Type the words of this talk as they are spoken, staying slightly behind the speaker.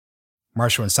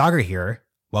Marshall and Sagar here.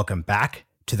 Welcome back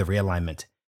to The Realignment.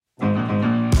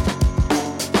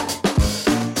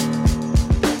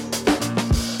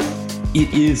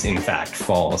 It is, in fact,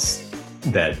 false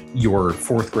that your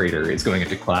fourth grader is going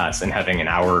into class and having an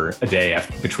hour a day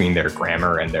between their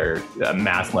grammar and their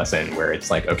math lesson where it's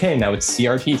like, okay, now it's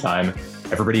CRT time.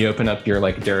 Everybody open up your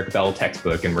Derek Bell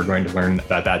textbook and we're going to learn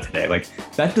about that today.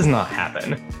 That does not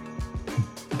happen.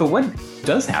 But what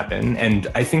does happen, and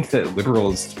I think that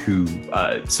liberals who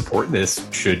support this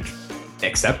should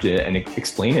accept it and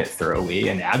explain it thoroughly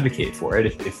and advocate for it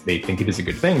if they think it is a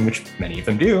good thing, which many of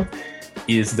them do,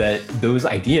 is that those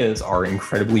ideas are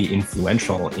incredibly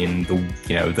influential in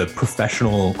the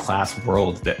professional class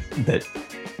world that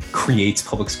creates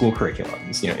public school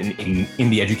curriculums, in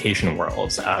the education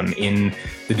world, in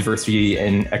the diversity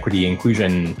and equity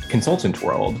inclusion consultant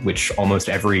world, which almost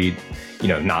every,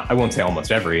 I won't say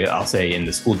almost every, I'll say in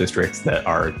the school districts that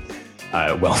are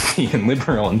wealthy and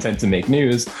liberal and tend to make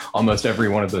news, almost every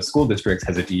one of those school districts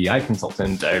has a DEI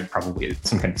consultant, probably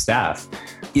some kind of staff.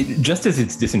 Just as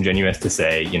it's disingenuous to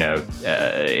say,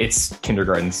 it's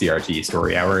kindergarten CRT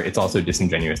story hour, it's also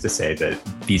disingenuous to say that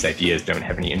these ideas don't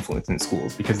have any influence in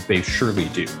schools, because they surely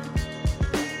do.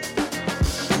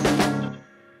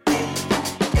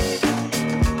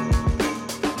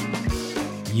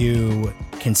 You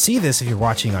can see this if you're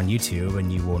watching on YouTube,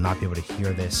 and you will not be able to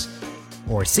hear this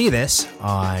or see this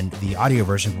on the audio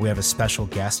version, but we have a special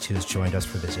guest who's joined us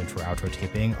for this intro-outro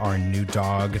taping. Our new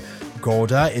dog,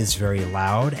 Golda, is very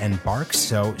loud and barks,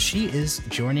 so she is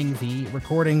joining the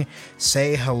recording.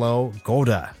 Say hello,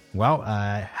 Golda. Well,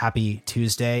 happy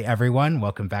Tuesday, everyone.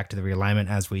 Welcome back to The Realignment,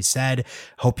 as we said.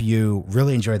 Hope you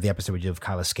really enjoyed the episode we did with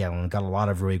Kyla Scanlon. Got a lot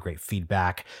of really great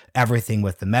feedback. Everything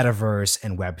with the metaverse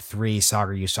and Web3.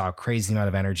 Sagar, you saw a crazy amount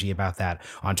of energy about that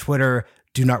on Twitter.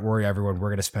 Do not worry, everyone. We're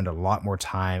going to spend a lot more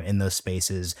time in those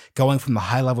spaces, going from the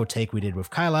high-level take we did with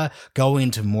Kyla,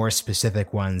 going to more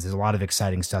specific ones. There's a lot of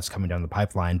exciting stuff coming down the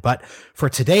pipeline. But for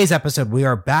today's episode, we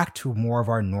are back to more of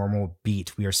our normal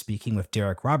beat. We are speaking with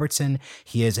Derek Robertson.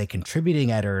 He is a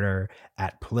contributing editor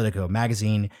at Politico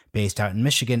magazine based out in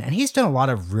Michigan, and he's done a lot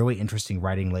of really interesting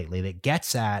writing lately that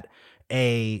gets at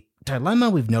a dilemma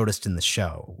we've noticed in the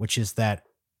show, which is that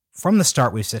from the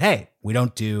start, we've said, hey, we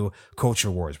don't do culture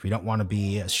wars. We don't want to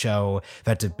be a show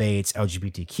that debates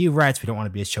LGBTQ rights. We don't want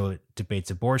to be a show that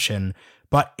debates abortion.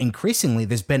 But increasingly,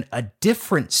 there's been a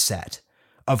different set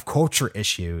of culture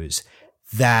issues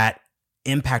that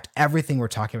impact everything we're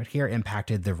talking about here,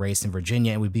 impacted the race in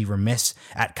Virginia, and we'd be remiss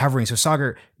at covering. So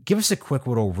Sagar, give us a quick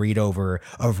little read over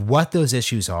of what those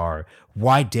issues are,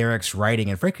 why Derek's writing,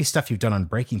 and frankly, stuff you've done on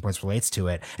Breaking Points relates to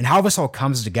it, and how this all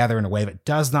comes together in a way that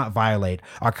does not violate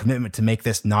our commitment to make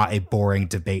this not a boring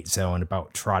debate zone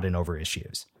about trodden over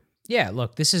issues. Yeah,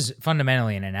 look, this is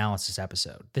fundamentally an analysis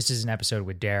episode. This is an episode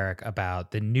with Derek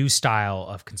about the new style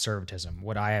of conservatism,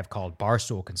 what I have called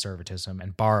barstool conservatism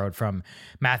and borrowed from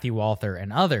Matthew Walther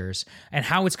and others, and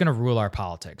how it's going to rule our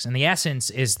politics. And the essence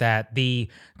is that the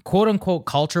quote-unquote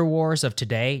culture wars of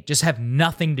today just have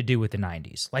nothing to do with the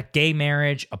 90s. Like gay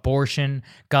marriage, abortion,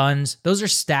 guns, those are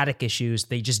static issues.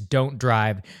 They just don't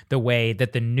drive the way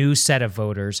that the new set of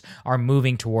voters are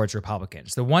moving towards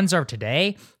Republicans. The ones of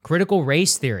today, critical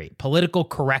race theory, political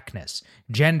correctness,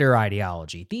 gender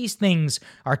ideology. These things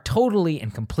are totally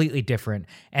and completely different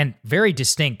and very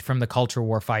distinct from the culture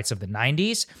war fights of the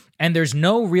 90s. And there's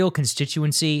no real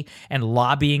constituency and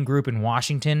lobbying group in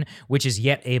Washington which is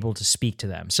yet able to speak to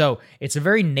them. So it's a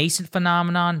very nascent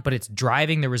phenomenon, but it's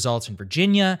driving the results in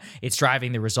Virginia. It's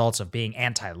driving the results of being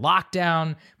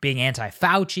anti-lockdown, being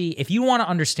anti-Fauci. If you want to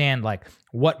understand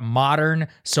what modern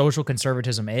social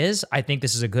conservatism is, I think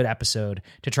this is a good episode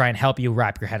to try and help you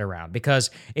wrap your head around.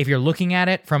 Because if you're looking at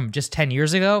it from just 10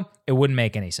 years ago, it wouldn't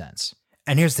make any sense.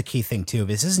 And here's the key thing, too.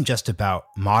 This isn't just about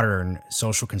modern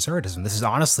social conservatism. This is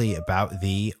honestly about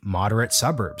the moderate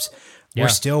suburbs. Yeah.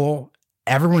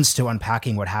 Everyone's still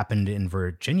unpacking what happened in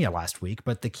Virginia last week.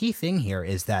 But the key thing here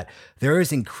is that there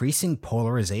is increasing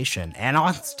polarization and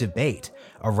honest debate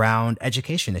around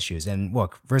education issues. And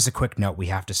look, there's a quick note we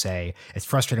have to say. It's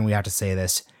frustrating we have to say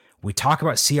this. We talk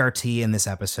about CRT in this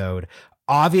episode.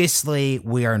 Obviously,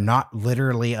 we are not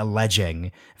literally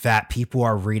alleging that people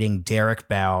are reading Derek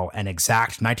Bell and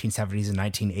exact 1970s and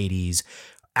 1980s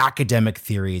academic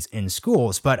theories in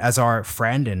schools. But as our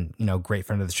friend and, great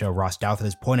friend of the show, Ross Douthit,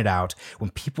 has pointed out, when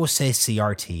people say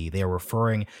CRT, they are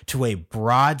referring to a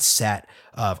broad set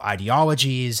of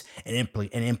ideologies and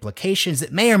implications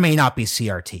that may or may not be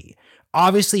CRT.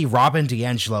 Obviously, Robin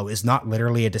DiAngelo is not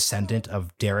literally a descendant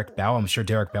of Derek Bell. I'm sure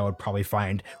Derek Bell would probably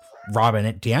find Robin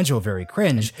and D'Angelo very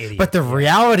cringe. Idiot, But the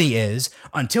reality is,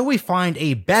 until we find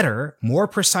a better, more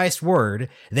precise word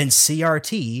than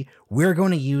CRT, we're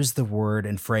going to use the word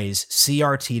and phrase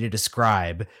CRT to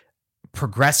describe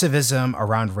progressivism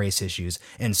around race issues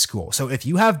in school. So if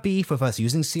you have beef with us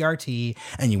using CRT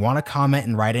and you want to comment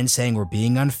and write in saying we're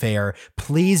being unfair,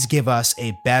 please give us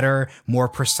a better, more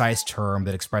precise term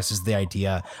that expresses the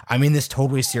idea. I mean this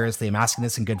totally seriously. I'm asking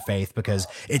this in good faith because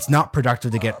it's not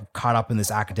productive to get caught up in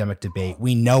this academic debate.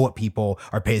 We know what people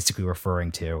are basically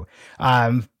referring to.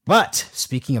 But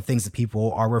speaking of things that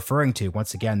people are referring to,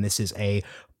 once again, this is a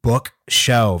book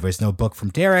show. There's no book from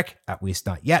Derek, at least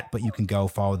not yet, but you can go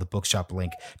follow the bookshop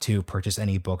link to purchase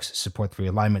any books, support the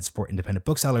realignment, support independent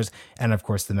booksellers, and of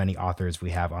course the many authors we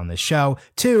have on this show.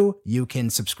 2, you can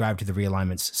subscribe to the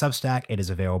Realignment's Substack. It is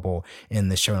available in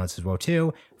the show notes as well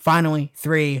too. Finally,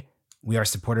 3, we are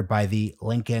supported by the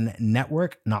Lincoln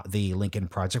Network, not the Lincoln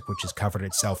Project, which has covered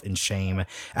itself in shame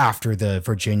after the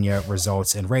Virginia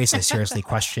results in race. I seriously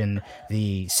question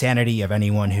the sanity of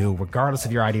anyone who, regardless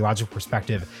of your ideological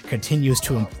perspective, continues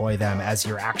to employ them as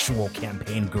your actual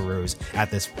campaign gurus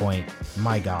at this point.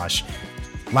 My gosh.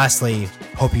 Lastly,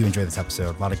 hope you enjoyed this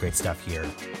episode. A lot of great stuff here.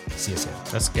 See you soon.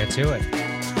 Let's get to it.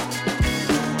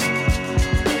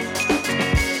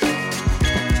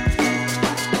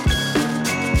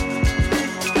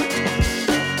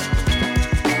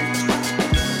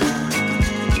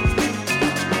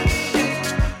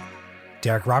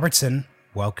 Derek Robertson,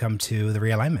 welcome to the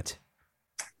Realignment.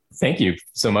 Thank you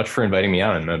so much for inviting me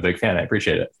on. I'm a big fan. I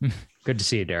appreciate it. Good to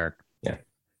see you, Derek. Yeah.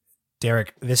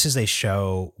 Derek, this is a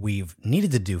show we've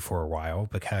needed to do for a while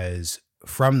because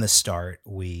from the start,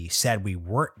 we said we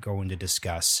weren't going to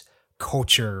discuss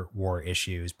culture war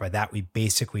issues. By that, we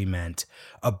basically meant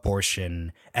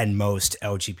abortion and most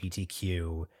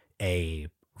LGBTQA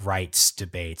rights,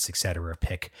 debates, etc.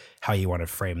 Pick how you want to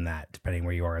frame that, depending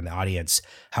where you are in the audience.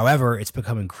 However, it's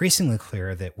become increasingly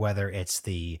clear that whether it's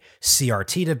the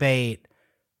CRT debate,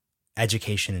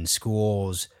 education in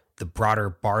schools, the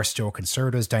broader Barstool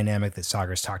conservatives dynamic that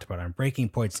Sagar's talked about on Breaking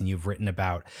Points and you've written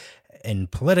about in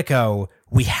Politico,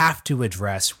 we have to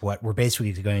address what we're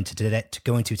basically going to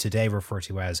today refer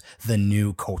to as the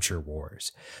new culture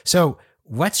wars. So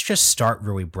let's just start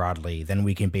really broadly, then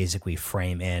we can basically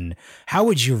frame in how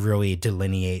would you really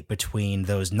delineate between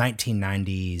those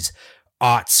 1990s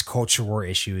aughts culture war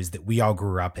issues that we all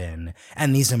grew up in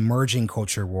and these emerging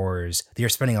culture wars that you're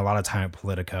spending a lot of time at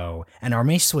Politico and are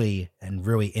mostly and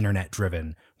really internet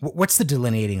driven. What's the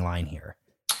delineating line here?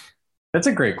 That's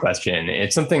a great question.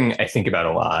 It's something I think about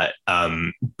a lot.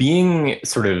 Being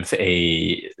sort of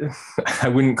I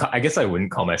guess I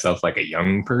wouldn't call myself like a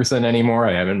young person anymore.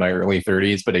 I am in my early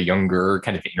 30s, but a younger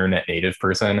kind of internet native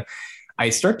person. I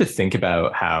start to think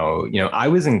about how, I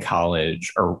was in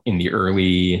college or in the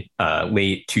early,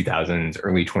 late 2000s,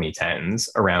 early 2010s,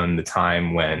 around the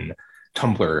time when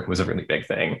Tumblr was a really big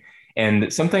thing.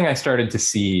 And something I started to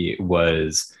see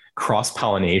was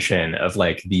cross-pollination of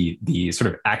like the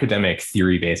sort of academic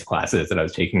theory-based classes that I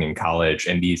was taking in college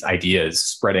and these ideas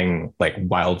spreading like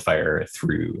wildfire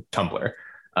through Tumblr,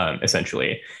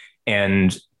 essentially.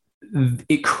 And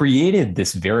it created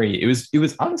this it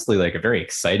was honestly like a very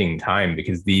exciting time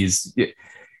because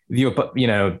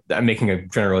I'm making a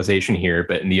generalization here,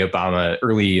 but in the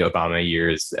early Obama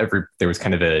years, there was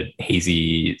kind of a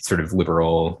hazy sort of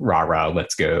liberal rah-rah,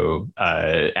 let's go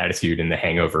attitude in the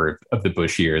hangover of the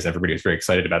Bush years. Everybody was very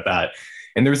excited about that.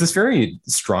 And there was this very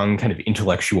strong kind of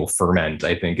intellectual ferment,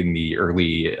 I think, in the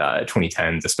early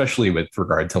 2010s, especially with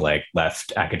regard to like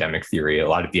left academic theory, a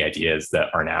lot of the ideas that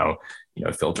are now,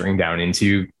 filtering down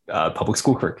into public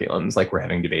school curriculums like we're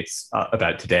having debates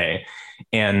about today.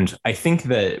 And I think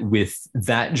that with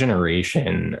that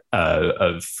generation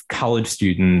of college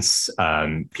students,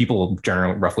 people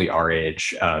generally roughly our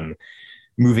age,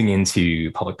 moving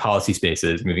into public policy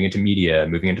spaces, moving into media,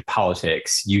 moving into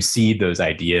politics, you see those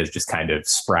ideas just kind of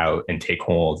sprout and take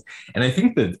hold. And I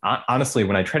think that honestly,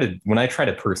 when I try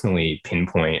to personally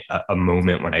pinpoint a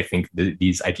moment when I think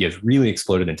these ideas really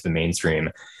exploded into the mainstream,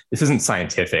 this isn't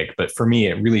scientific, but for me,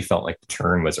 it really felt like the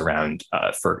turn was around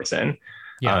Ferguson.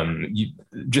 Yeah.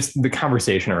 Just the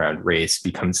conversation around race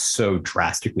becomes so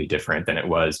drastically different than it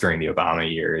was during the Obama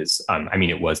years.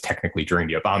 It was technically during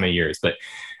the Obama years, but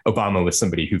Obama was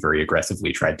somebody who very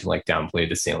aggressively tried to like downplay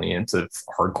the salience of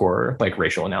hardcore like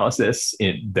racial analysis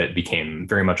that became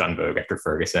very much on vogue after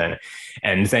Ferguson.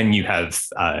 And then you have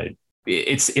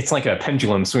it's like a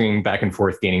pendulum swinging back and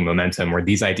forth, gaining momentum where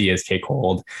these ideas take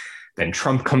hold. Then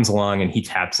Trump comes along and he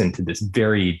taps into this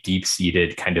very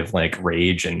deep-seated kind of like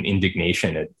rage and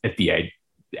indignation at the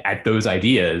at those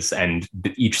ideas, and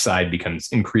each side becomes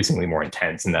increasingly more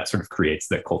intense, and that sort of creates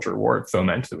the culture war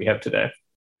foment that we have today.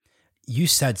 You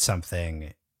said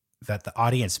something that the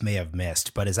audience may have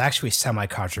missed, but is actually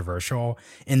semi-controversial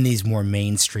in these more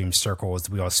mainstream circles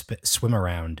that we all swim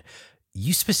around.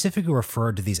 You specifically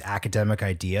referred to these academic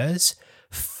ideas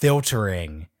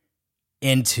filtering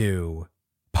into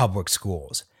public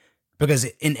schools. Because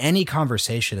in any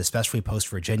conversation, especially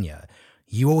post-Virginia,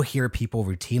 you will hear people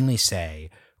routinely say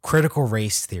critical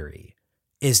race theory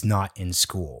is not in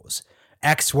schools.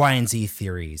 X, Y, and Z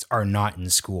theories are not in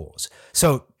schools.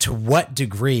 So to what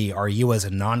degree are you, as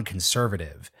a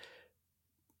non-conservative,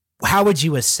 how would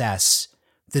you assess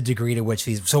the degree to which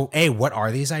these, so A, what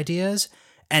are these ideas?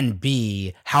 And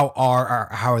B, how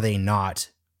are they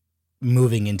not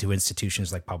moving into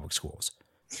institutions like public schools?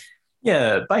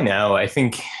 Yeah, by now, I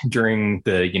think during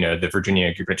the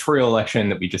Virginia gubernatorial election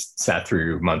that we just sat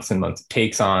through months and months of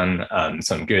takes on,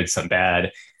 some good, some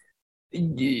bad.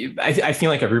 I feel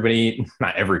like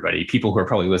not everybody, people who are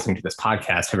probably listening to this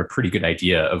podcast have a pretty good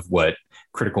idea of what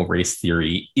critical race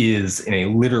theory is in a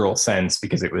literal sense,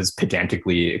 because it was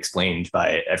pedantically explained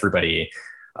by everybody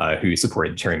who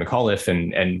supported Terry McAuliffe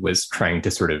and was trying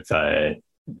to sort of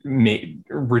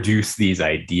reduce these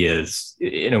ideas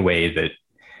in a way that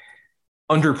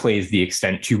underplays the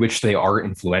extent to which they are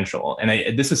influential.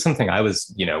 And this is something I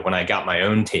was, when I got my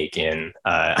own take in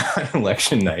on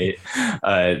election night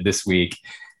this week,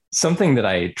 something that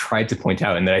I tried to point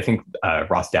out, and that I think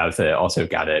Ross Douthat also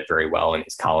got it very well in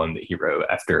his column that he wrote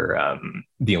after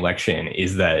the election,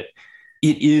 is that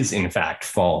it is in fact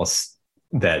false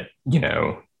that,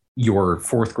 your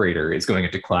fourth grader is going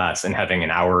into class and having an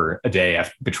hour a day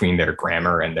between their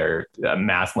grammar and their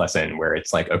math lesson where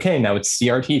it's like, okay, now it's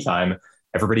CRT time.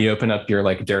 Everybody open up your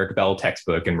Derek Bell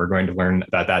textbook and we're going to learn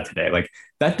about that today.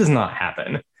 That does not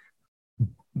happen.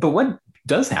 But what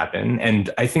does happen, and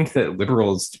I think that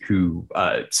liberals who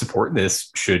support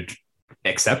this should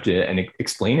accept it and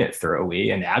explain it thoroughly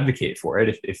and advocate for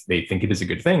it if they think it is a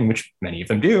good thing, which many of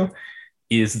them do,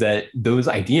 is that those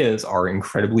ideas are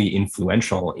incredibly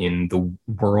influential in the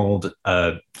world,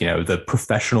 the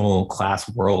professional class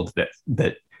world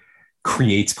that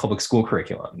creates public school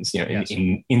curriculums, Yes.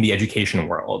 in the education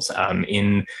world,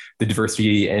 in the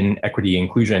diversity and equity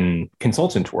inclusion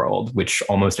consultant world, which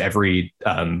almost every,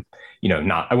 I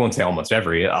won't say almost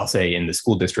every, I'll say in the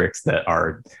school districts that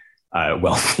are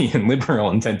wealthy and liberal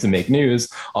and tend to make news,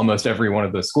 almost every one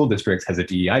of those school districts has a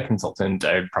DEI consultant,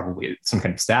 probably some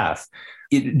kind of staff.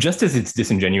 Just as it's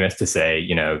disingenuous to say,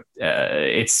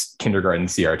 it's kindergarten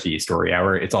CRT story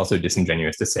hour, it's also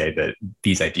disingenuous to say that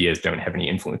these ideas don't have any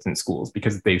influence in schools,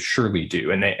 because they surely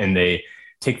do. And they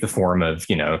take the form of,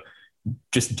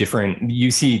 just different,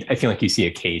 I feel like you see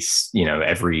a case,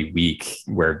 every week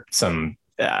where some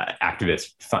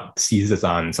activist seizes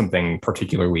on something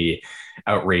particularly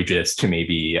outrageous to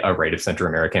maybe a right of center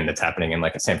American that's happening in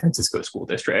a San Francisco school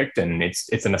district. And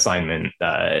it's an assignment,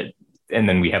 and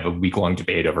then we have a week-long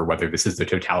debate over whether this is the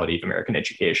totality of American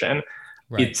education.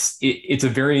 Right. It's a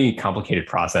very complicated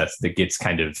process that gets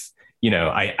kind of,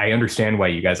 I understand why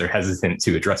you guys are hesitant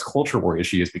to address culture war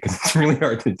issues, because it's really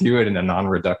hard to do it in a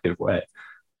non-reductive way.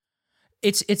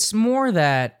 It's more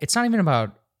that it's not even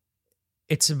about,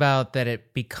 it's about that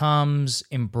it becomes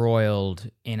embroiled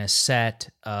in a set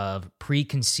of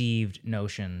preconceived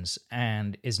notions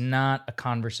and is not a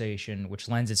conversation which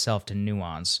lends itself to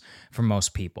nuance for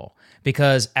most people.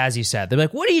 Because, as you said, they're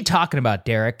like, what are you talking about,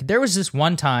 Derek? There was this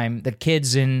one time that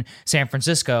kids in San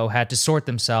Francisco had to sort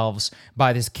themselves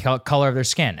by this color of their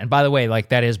skin. And by the way,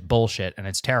 that is bullshit and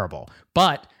it's terrible.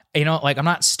 But I'm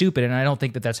not stupid, and I don't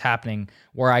think that that's happening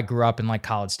where I grew up in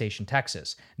College Station,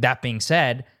 Texas. That being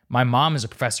said, my mom is a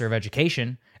professor of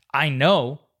education. I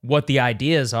know what the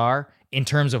ideas are in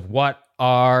terms of what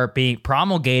are being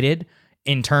promulgated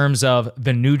in terms of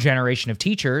the new generation of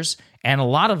teachers. And a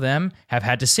lot of them have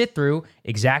had to sit through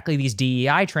exactly these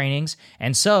DEI trainings.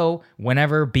 And so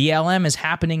whenever BLM is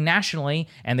happening nationally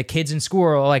and the kids in school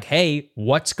are like, hey,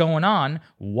 what's going on?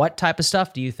 What type of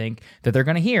stuff do you think that they're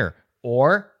going to hear?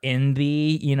 Or in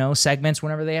the, segments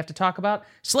whenever they have to talk about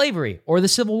slavery or the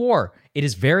Civil War, it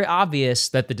is very obvious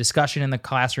that the discussion in the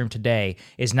classroom today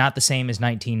is not the same as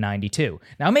 1992.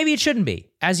 Now, maybe it shouldn't be.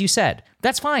 As you said,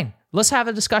 that's fine. Let's have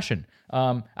a discussion.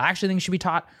 I actually think it should be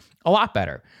taught a lot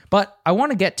better. But I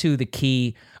want to get to the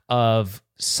key of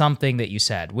something that you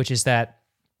said, which is that,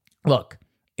 look,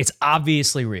 it's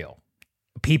obviously real.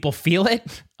 People feel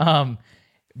it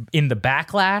in the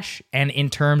backlash and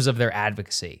in terms of their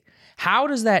advocacy. How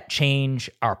does that change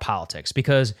our politics?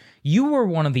 Because you were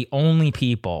one of the only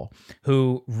people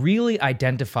who really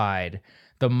identified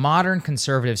the modern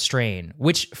conservative strain,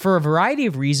 which for a variety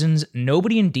of reasons,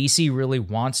 nobody in DC really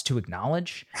wants to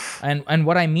acknowledge. And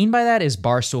what I mean by that is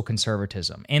barstool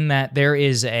conservatism, in that there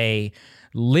is a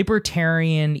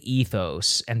libertarian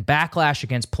ethos and backlash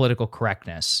against political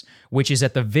correctness, which is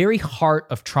at the very heart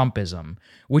of Trumpism,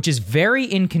 which is very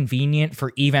inconvenient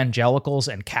for evangelicals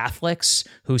and Catholics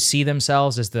who see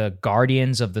themselves as the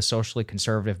guardians of the socially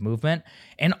conservative movement,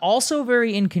 and also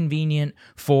very inconvenient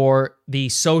for the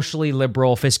socially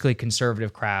liberal, fiscally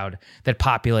conservative crowd that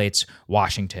populates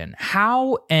Washington.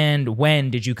 How and when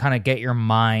did you kind of get your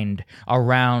mind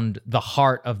around the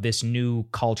heart of this new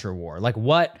culture war? Like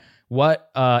what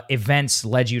events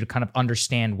led you to kind of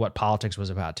understand what politics was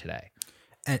about today?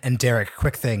 And Derek,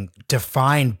 quick thing: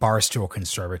 define barstool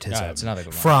conservatism. That's another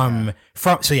good one.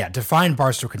 Define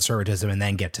barstool conservatism, and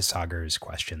then get to Sagar's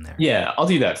question there. Yeah, I'll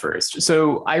do that first.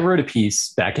 So I wrote a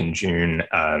piece back in June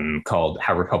called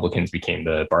 "How Republicans Became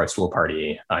the Barstool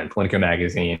Party" in Politico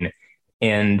magazine,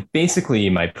 and basically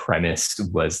my premise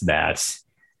was that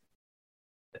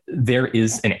there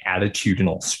is an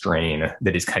attitudinal strain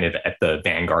that is kind of at the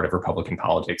vanguard of Republican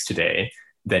politics today.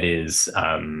 That is,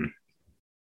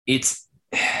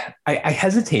 I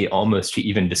hesitate almost to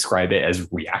even describe it as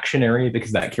reactionary,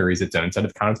 because that carries its own set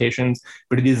of connotations,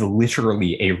 but it is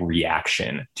literally a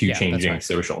reaction to changing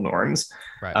social norms.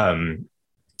 Right.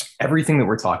 Everything that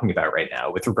we're talking about right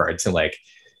now with regard to like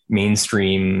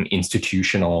mainstream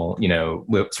institutional,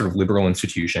 sort of liberal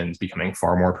institutions becoming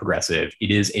far more progressive,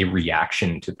 it is a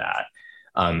reaction to that.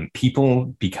 People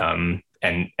become,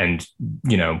 and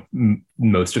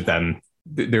most of them,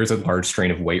 there's a large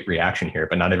strain of white reaction here,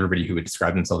 but not everybody who would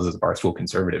describe themselves as a barstool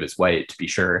conservative is white, to be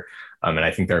sure. And I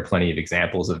think there are plenty of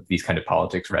examples of these kind of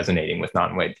politics resonating with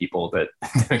non-white people that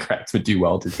Democrats would do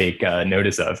well to take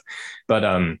notice of. But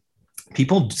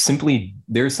people simply,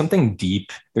 there's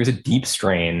a deep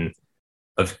strain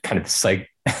of kind of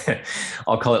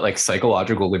I'll call it like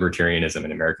psychological libertarianism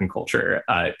in American culture.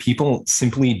 People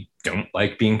simply don't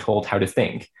like being told how to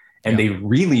think. And they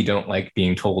really don't like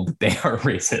being told that they are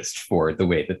racist for the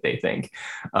way that they think.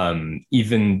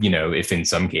 Even, if in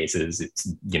some cases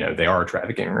it's, they are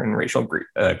trafficking in racial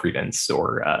grievance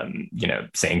or,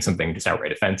 saying something just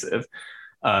outright offensive.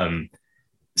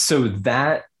 So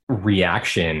that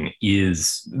reaction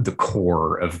is the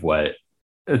core of what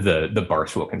the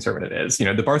barstool conservative is. The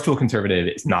barstool conservative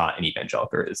is not an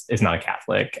evangelical, is not a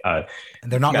Catholic. And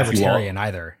they're not libertarian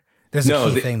either. There's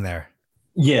a key thing there.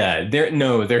 Yeah, I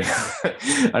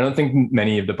don't think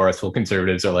many of the barstool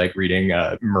conservatives are like reading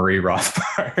Murray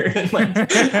Rothbard.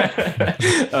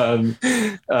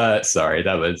 Sorry,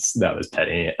 that was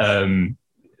petty.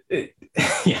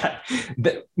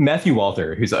 Matthew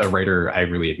Walther, who's a writer I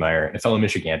really admire, a fellow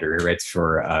Michigander who writes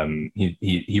for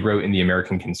he wrote in the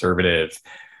American Conservative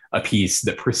a piece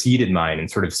that preceded mine and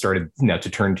sort of started to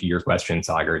turn to your question,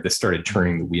 Sagar. This started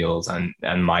turning the wheels on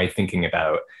my thinking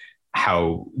about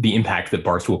how the impact that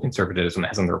barstool conservatism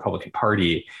has on the Republican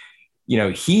Party.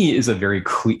 He is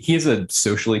he is a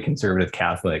socially conservative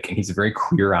Catholic, and he's a very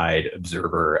clear-eyed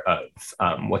observer of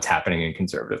what's happening in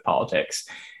conservative politics.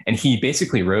 And he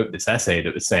basically wrote this essay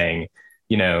that was saying,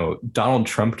 Donald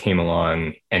Trump came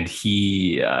along and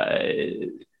he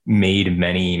made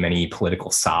many, many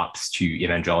political sops to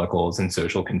evangelicals and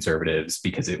social conservatives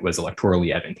because it was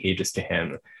electorally advantageous to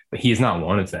him. But he is not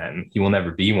one of them. He will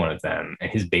never be one of them. And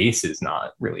his base is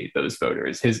not really those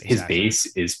voters. His base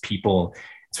is people,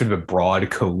 sort of a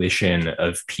broad coalition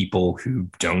of people who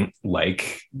don't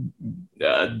like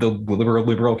the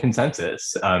liberal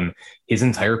consensus. His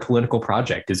entire political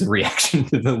project is a reaction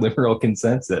to the liberal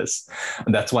consensus.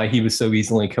 And that's why he was so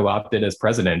easily co-opted as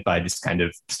president by just kind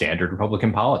of standard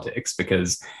Republican politics,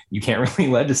 because you can't really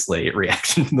legislate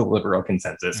reaction to the liberal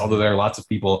consensus, although there are lots of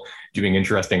people doing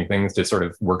interesting things to sort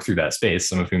of work through that space,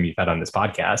 some of whom you've had on this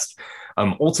podcast.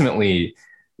 Ultimately,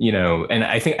 and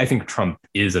I think Trump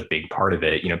is a big part of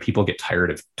it. People get tired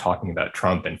of talking about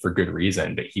Trump, and for good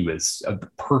reason, but he was a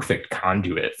perfect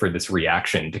conduit for this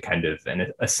reaction to kind of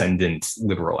an ascendant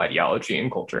liberal ideology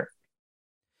and culture.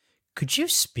 Could you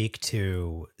speak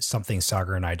to something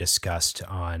Sagar and I discussed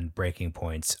on Breaking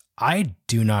Points? I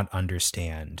do not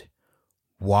understand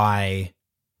why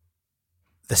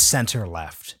the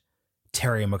center-left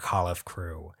Terry McAuliffe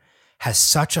crew has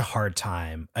such a hard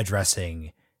time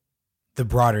addressing the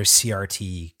broader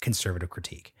CRT conservative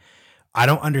critique. I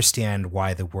don't understand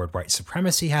why the word white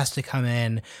supremacy has to come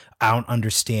in. I don't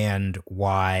understand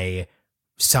why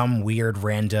some weird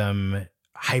random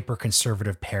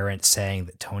hyper-conservative parent saying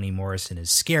that Toni Morrison is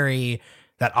scary.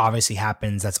 That obviously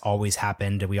happens. That's always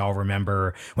happened. We all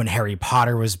remember when Harry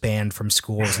Potter was banned from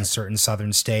schools in certain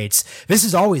southern states. This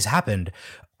has always happened.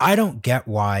 I don't get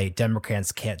why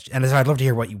Democrats can't, and I'd love to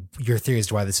hear what your theory as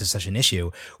to why this is such an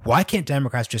issue. Why can't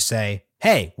Democrats just say,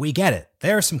 hey, we get it.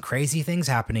 There are some crazy things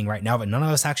happening right now that none of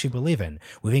us actually believe in.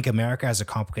 We think America has a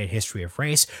complicated history of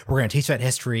race. We're going to teach that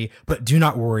history, but do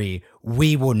not worry.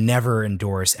 We will never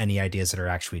endorse any ideas that are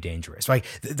actually dangerous. Like,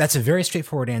 that's a very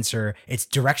straightforward answer. It's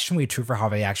directionally true for how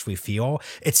they actually feel.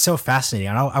 It's so fascinating.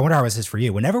 And I wonder how this is for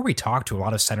you. Whenever we talk to a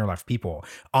lot of center-left people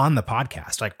on the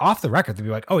podcast, like off the record, they'll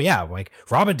be like, oh yeah, like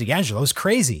Robin DiAngelo's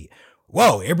crazy.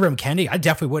 Whoa, Ibram Kendi, I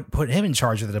definitely wouldn't put him in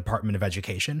charge of the Department of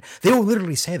Education. They will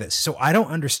literally say this. So I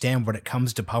don't understand when it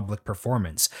comes to public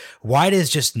performance, why it is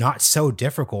just not so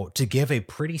difficult to give a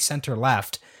pretty center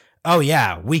left, oh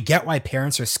yeah, we get why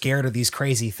parents are scared of these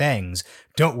crazy things.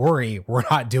 Don't worry, we're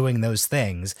not doing those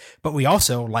things. But we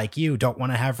also, like you, don't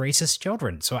want to have racist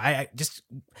children. So I just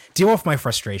deal with my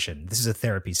frustration. This is a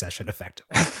therapy session,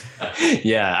 effectively.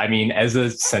 Yeah, I mean, as a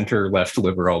center-left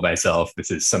liberal myself, this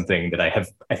is something that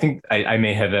I think I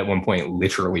may have at one point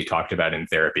literally talked about in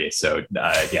therapy. So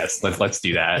yes, let's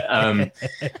do that.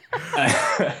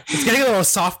 It's getting a little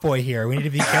soft boy here. We need to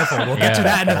be careful. We'll get to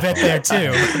that in a bit there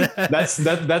too.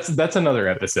 That's another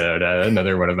episode,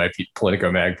 another one of my Politico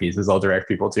Mag pieces I'll direct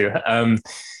people to.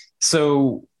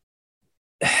 So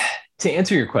to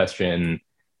answer your question,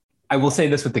 I will say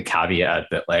this with the caveat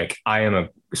that like I am a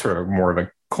sort of more of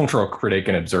a cultural critic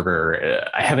and observer.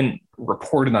 I haven't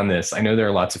reported on this. I know there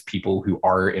are lots of people who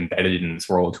are embedded in this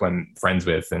world who I'm friends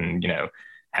with and,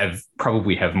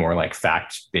 probably have more like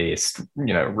fact-based,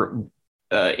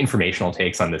 informational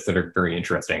takes on this that are very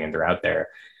interesting and they're out there.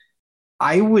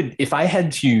 I would, if I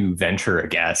had to venture a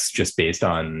guess, just based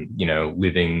on,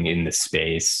 living in the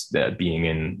space, being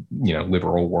in,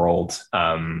 liberal world,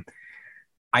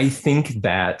 I think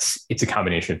that it's a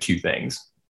combination of two things.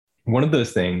 One of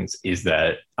those things is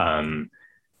that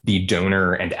the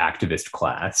donor and activist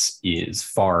class is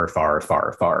far, far,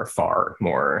 far, far, far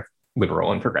more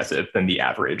liberal and progressive than the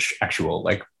average actual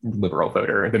like liberal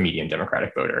voter, the median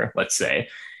Democratic voter, let's say.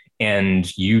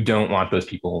 And you don't want those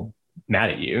people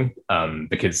mad at you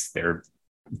because they're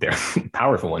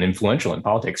powerful and influential in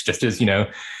politics, just as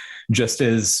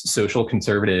social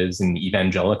conservatives and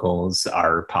evangelicals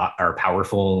are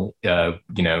powerful,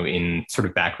 in sort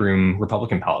of backroom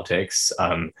Republican politics.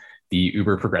 The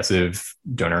uber progressive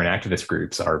donor and activist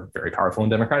groups are very powerful in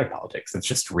Democratic politics. That's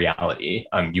just reality.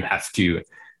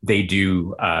 They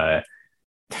do.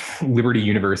 Liberty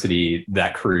University,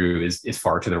 that crew is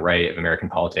far to the right of American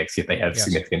politics, yet they have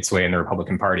significant sway in the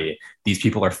Republican Party. These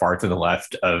people are far to the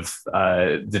left of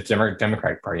the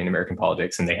Democratic Party in American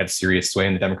politics, and they have serious sway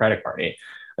in the Democratic Party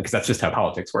because that's just how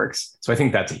politics works. So I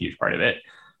think that's a huge part of it.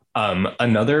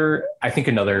 Another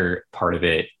part of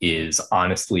it is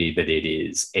honestly that it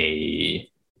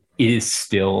is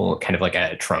still kind of like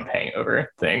a Trump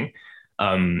hangover thing.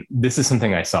 This is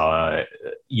something I saw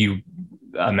you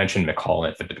mentioned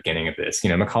McAuliffe at the beginning of this.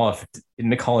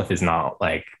 McAuliffe is not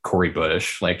like Cory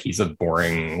Bush. Like he's a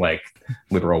boring, like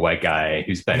liberal white guy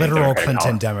who's been literal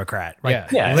Clinton Democrat. Right?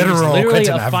 Yeah. Literally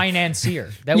Clinton a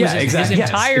financier. That was his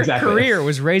entire career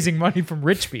was raising money from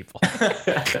rich people.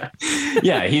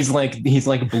 Yeah, he's like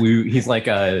blue. He's like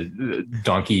a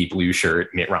donkey blue shirt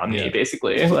Mitt Romney,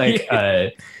 basically. Like.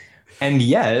 And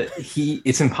yet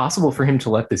it's impossible for him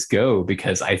to let this go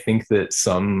because I think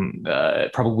that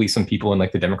probably some people in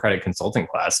like the Democratic consulting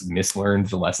class mislearned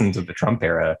the lessons of the Trump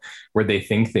era, where they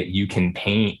think that you can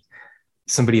paint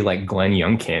somebody like Glenn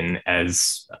Youngkin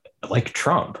as like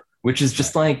Trump, which is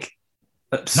just like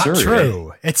absurd. Not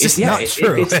true. It's not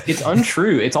true. It's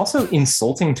untrue. It's also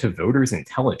insulting to voters'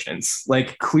 intelligence.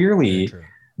 Like clearly.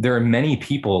 There are many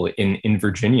people in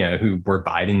Virginia who were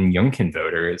Biden Youngkin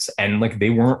voters, and like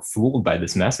they weren't fooled by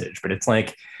this message. But it's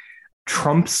like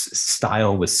Trump's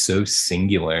style was so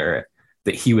singular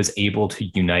that he was able to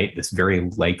unite this very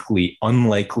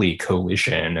unlikely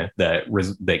coalition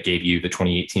that gave you the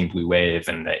 2018 blue wave,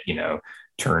 and that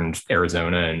turned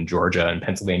Arizona and Georgia and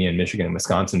Pennsylvania and Michigan and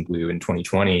Wisconsin blue in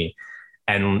 2020,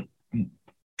 and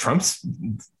Trump's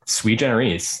sui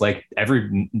generis,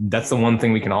 that's the one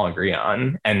thing we can all agree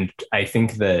on. And I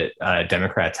think that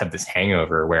Democrats have this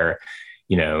hangover where,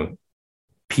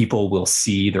 people will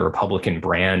see the Republican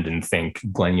brand and think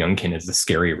Glenn Youngkin is a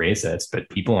scary racist, but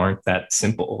people aren't that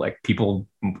simple. Like people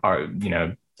are,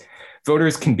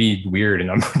 voters can be weird and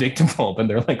unpredictable, but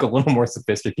they're like a little more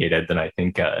sophisticated than I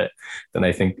think a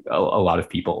lot of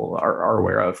people are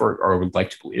aware of or would like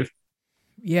to believe.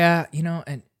 Yeah.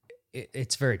 And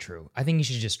it's very true. I think you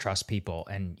should just trust people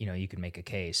and, you can make a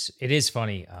case. It is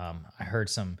funny. I heard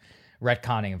some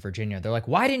retconning of Virginia. They're like,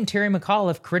 why didn't Terry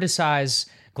McAuliffe criticize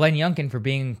Glenn Youngkin for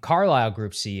being Carlyle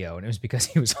Group CEO? And it was because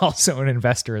he was also an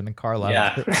investor in the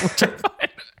Carlyle Group, which I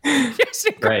find just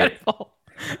incredible.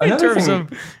 Right. In terms of,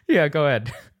 go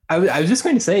ahead. I was just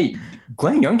going to say,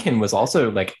 Glenn Youngkin was also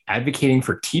like advocating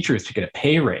for teachers to get a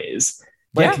pay raise.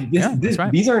 Like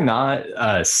right. These are not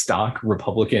stock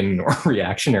Republican or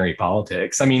reactionary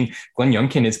politics. I mean, Glenn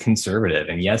Youngkin is conservative,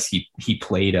 and yes, he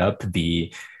played up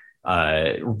the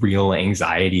real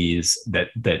anxieties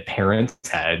that parents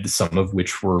had, some of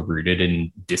which were rooted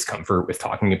in discomfort with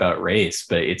talking about race.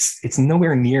 But it's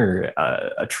nowhere near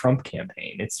a Trump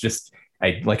campaign. It's just,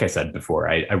 like I said before,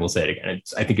 I will say it again.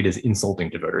 I think it is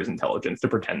insulting to voters' intelligence to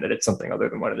pretend that it's something other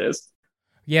than what it is.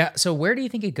 Yeah. So where do you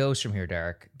think it goes from here,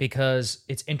 Derek? Because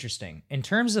it's interesting in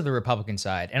terms of the Republican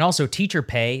side, and also teacher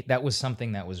pay. That was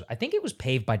something that was, I think it was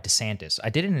paved by DeSantis. I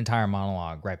did an entire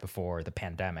monologue right before the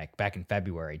pandemic back in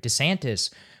February.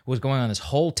 DeSantis was going on this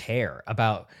whole tear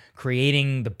about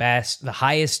creating the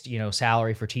highest,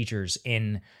 salary for teachers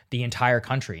in the entire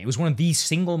country. It was one of the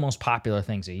single most popular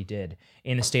things that he did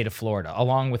in the state of Florida,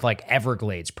 along with like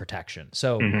Everglades protection.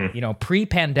 So,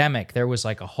 pre-pandemic, there was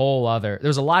like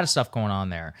there's a lot of stuff going on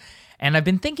there. And I've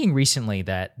been thinking recently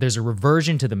that there's a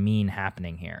reversion to the mean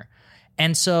happening here.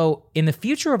 And so in the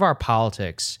future of our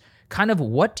politics, kind of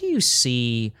what do you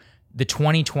see the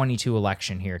 2022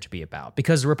 election here to be about?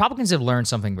 Because the Republicans have learned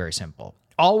something very simple.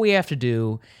 All we have to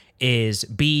do is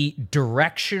be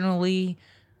directionally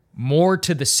more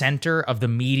to the center of the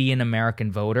median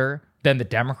American voter than the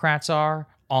Democrats are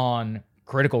on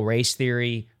critical race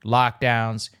theory,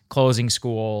 lockdowns, closing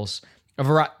schools,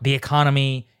 the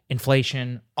economy,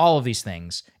 inflation, all of these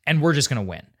things. And we're just going to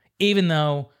win. Even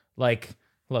though,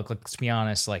 let's be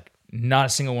honest, not a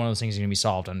single one of those things is going to be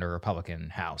solved under a Republican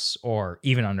House or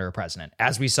even under a president,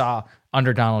 as we saw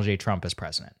under Donald J. Trump as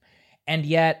president. And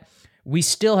yet, we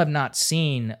still have not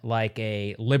seen like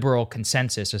a liberal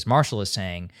consensus, as Marshall is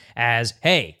saying, as,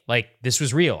 hey, this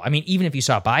was real. I mean, even if you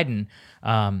saw Biden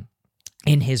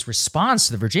in his response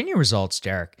to the Virginia results,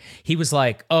 Derek, he was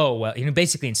like, oh, well,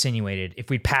 basically insinuated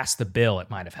if we passed the bill, it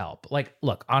might have helped.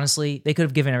 Look, honestly, they could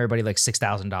have given everybody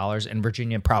 $6,000 and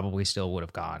Virginia probably still would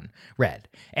have gone red.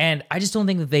 And I just don't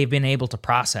think that they've been able to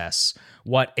process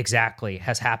what exactly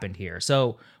has happened here.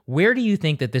 So where do you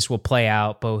think that this will play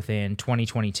out both in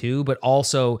 2022, but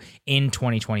also in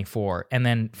 2024? And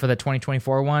then for the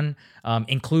 2024 one,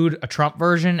 include a Trump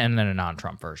version and then a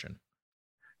non-Trump version.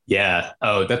 Yeah.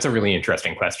 Oh, that's a really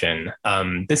interesting question.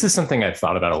 This is something I've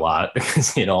thought about a lot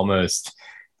because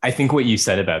I think what you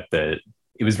said about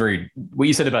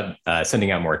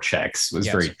sending out more checks was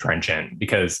very trenchant,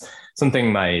 because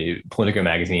something my Politico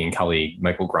magazine colleague,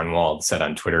 Michael Grunwald, said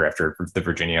on Twitter after the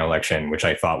Virginia election, which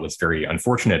I thought was very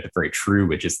unfortunate, but very true,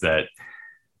 which is that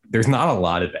there's not a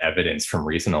lot of evidence from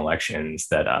recent elections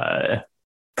that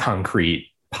concrete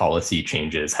policy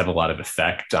changes have a lot of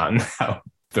effect on how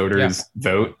voters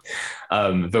vote.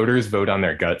 Voters vote on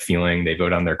their gut feeling. They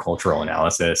vote on their cultural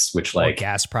analysis, which or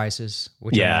gas prices.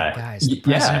 Which guys, the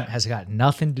president has got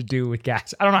nothing to do with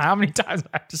gas. I don't know how many times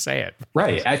I have to say it.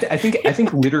 Right. I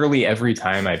think literally every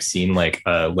time I've seen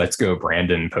a "Let's Go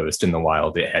Brandon" post in the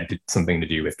wild, it had something to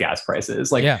do with gas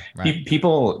prices.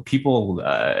 People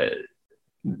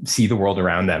see the world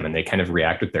around them and they kind of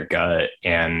react with their gut.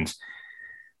 And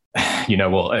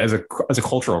as a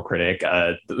cultural critic,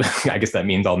 I guess that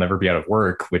means I'll never be out of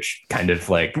work, which kind of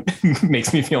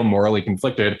makes me feel morally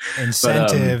conflicted.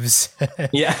 Incentives. But,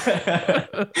 yeah.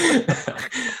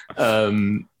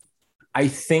 I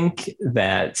think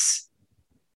that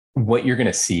what you're going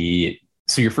to see.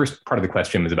 So your first part of the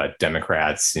question was about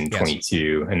Democrats in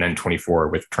 22 and then 24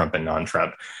 with Trump and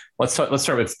non-Trump. Let's start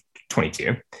with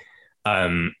 22.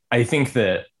 I think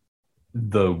that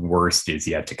the worst is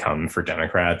yet to come for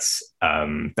Democrats.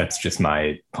 That's just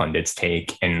my pundit's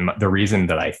take. And the reason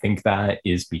that I think that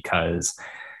is because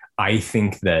I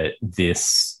think that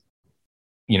this,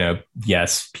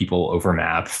 yes, people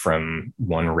overmap from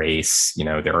one race.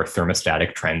 There are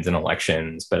thermostatic trends in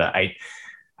elections, but I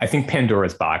think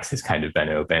Pandora's box has kind of been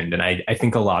opened. And I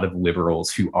think a lot of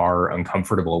liberals who are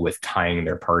uncomfortable with tying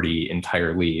their party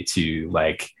entirely to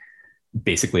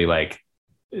basically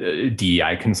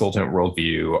DEI consultant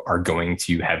worldview are going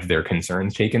to have their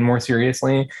concerns taken more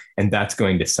seriously. And that's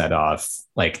going to set off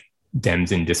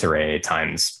Dems in disarray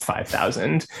times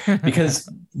 5,000, because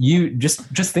you just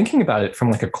thinking about it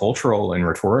from a cultural and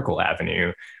rhetorical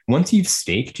avenue, once you've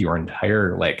staked your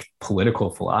entire political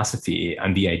philosophy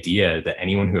on the idea that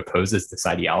anyone who opposes this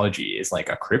ideology is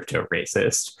a crypto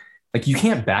racist, you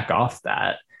can't back off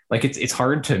that. It's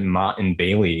hard to Mott and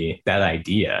Bailey that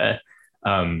idea.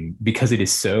 Because it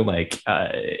is so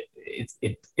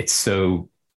it's so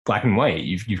black and white.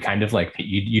 You've kind of like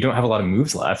you don't have a lot of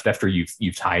moves left after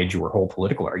you've tied your whole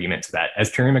political argument to that,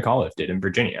 as Terry McAuliffe did in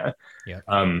Virginia. Yeah.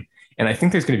 And I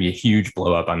think there's going to be a huge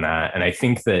blow up on that. And I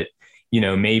think that,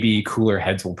 maybe cooler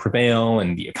heads will prevail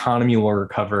and the economy will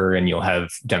recover, and you'll have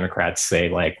Democrats say,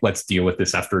 like, let's deal with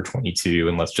this after 22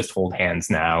 and let's just hold hands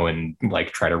now and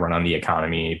like try to run on the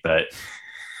economy. But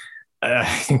I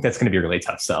think that's going to be a really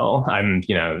tough sell. I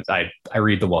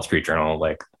read the Wall Street Journal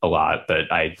like a lot,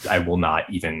 but I will not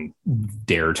even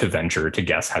dare to venture to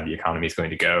guess how the economy is going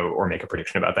to go or make a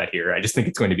prediction about that here. I just think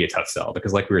it's going to be a tough sell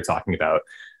because, like we were talking about,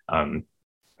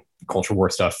 culture war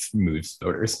stuff moves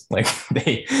voters. Like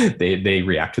they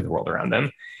react to the world around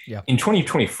them. Yeah. In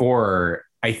 2024,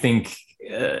 I think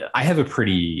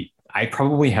I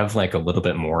probably have like a little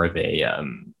bit more of a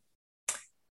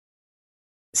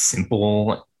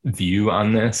simple view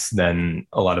on this than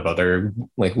a lot of other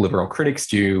like liberal critics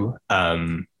do.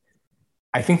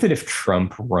 I think that if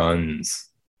Trump runs,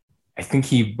 I think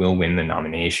he will win the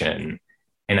nomination.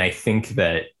 And I think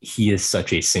that he is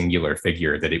such a singular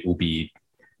figure that it will be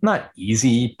not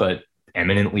easy, but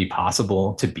eminently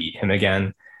possible to beat him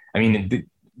again. I mean,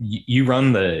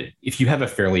 if you have a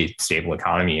fairly stable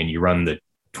economy and you run the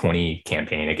 20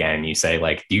 campaign again, you say,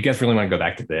 like, do you guys really want to go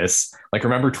back to this? Like,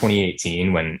 remember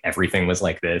 2018 when everything was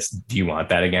like this? Do you want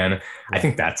that again? Right. I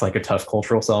think that's like a tough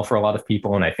cultural sell for a lot of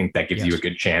people. And I think that gives you a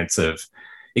good chance of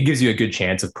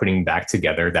putting back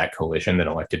together that coalition that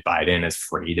elected Biden, as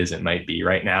frayed as it might be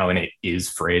right now. And it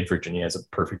is frayed. Virginia is a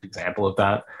perfect example of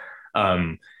that.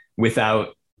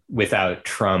 Without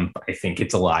Trump, I think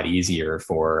it's a lot easier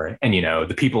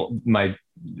the people, my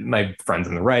friends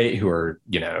on the right who are,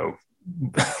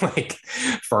 like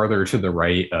farther to the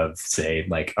right of, say,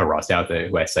 like a Ross Douthat,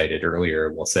 who I cited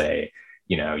earlier, will say,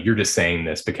 you're just saying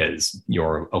this because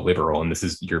you're a liberal and this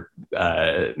is you're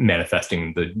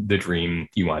manifesting the dream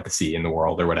you want to see in the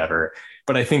world or whatever.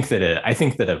 But I think that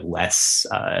a less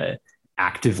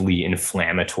actively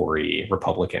inflammatory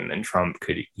Republican than Trump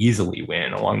could easily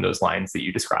win along those lines that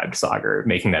you described, Sagar,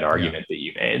 making that argument that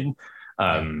you made.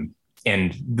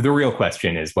 And the real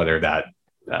question is whether that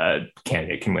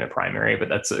candidate can win a primary, but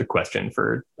that's a question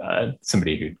for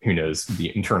somebody who knows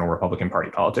the internal Republican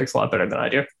Party politics a lot better than I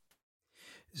do.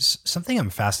 Something I'm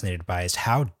fascinated by is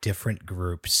how different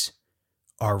groups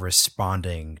are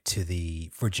responding to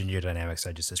the Virginia dynamics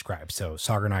I just described. So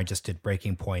Sagar and I just did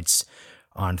Breaking Points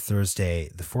on Thursday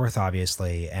the 4th,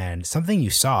 obviously, and something you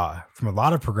saw from a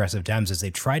lot of progressive Dems is they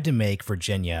tried to make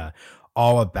Virginia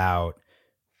all about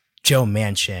Joe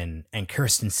Manchin and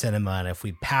Kyrsten Sinema, and if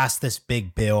we passed this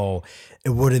big bill, it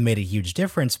would have made a huge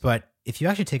difference. But if you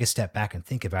actually take a step back and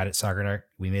think about it, Sagar,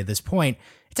 we made this point,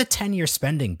 it's a 10-year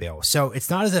spending bill. So it's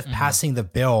not as if passing the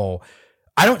bill,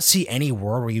 I don't see any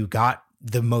world where you got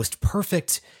the most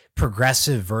perfect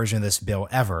progressive version of this bill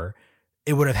ever.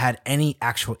 It would have had any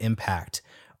actual impact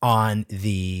on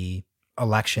the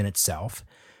election itself.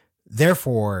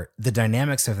 Therefore, the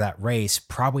dynamics of that race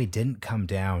probably didn't come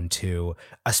down to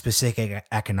a specific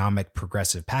economic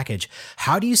progressive package.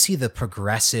 How do you see the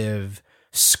progressive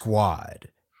squad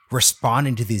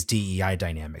responding to these DEI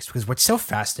dynamics? Because what's so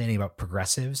fascinating about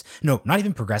progressives, no, not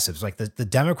even progressives, like the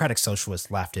Democratic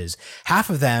Socialist left is half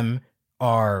of them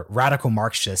are radical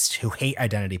Marxists who hate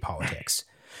identity politics.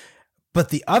 But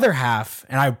the other half,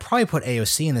 and I would probably put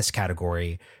AOC in this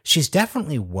category, she's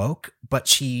definitely woke, but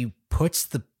she puts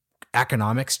the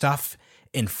economic stuff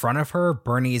in front of her.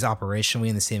 Bernie's operationally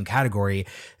in the same category.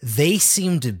 They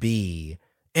seem to be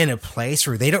in a place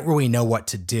where they don't really know what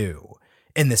to do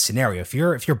in this scenario. If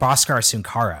you're Bhaskar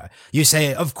Sunkara, you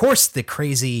say, of course the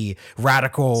crazy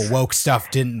radical woke stuff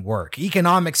didn't work.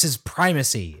 Economics is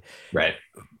primacy. Right.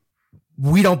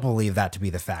 We don't believe that to be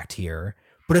the fact here.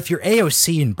 But if you're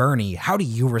AOC and Bernie, how do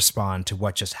you respond to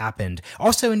what just happened?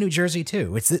 Also in New Jersey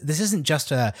too. This isn't just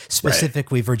a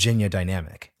specifically Virginia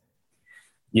dynamic.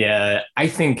 Yeah, I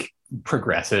think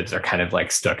progressives are kind of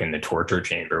like stuck in the torture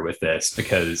chamber with this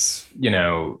because,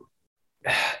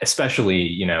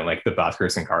 especially, like the Bhaskar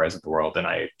Sunkaras of the world. And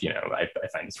I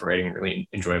find this writing really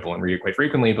enjoyable and read it quite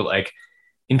frequently, but like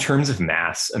in terms of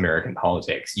mass American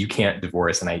politics, you can't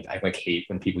divorce, and I like hate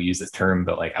when people use this term,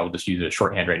 but like I will just use it as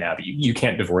shorthand right now, but you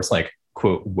can't divorce like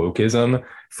quote wokeism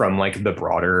from like the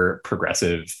broader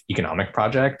progressive economic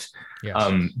project.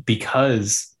 Yes.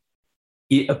 Because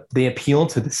they appeal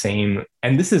to the same,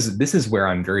 and this is where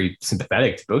I'm very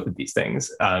sympathetic to both of these things.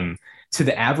 To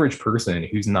the average person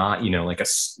who's not, like a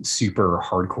super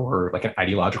hardcore, like an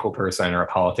ideological person or a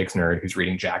politics nerd who's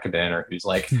reading Jacobin or who's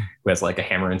like, who has like a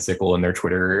hammer and sickle in their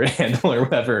Twitter handle or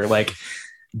whatever, like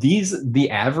the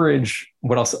average,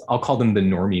 I'll call them the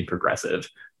normie progressive,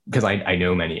 because I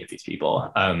know many of these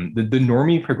people, the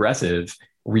normie progressive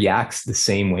reacts the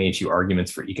same way to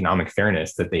arguments for economic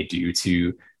fairness that they do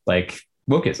to like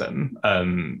wokeism.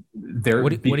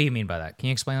 What do you mean by that? Can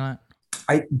you explain that?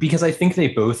 Because I think they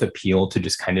both appeal to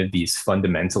just kind of these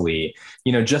fundamentally,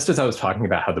 just as I was talking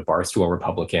about how the Barstool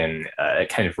Republican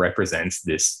kind of represents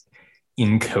this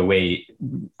inchoate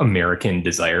American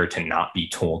desire to not be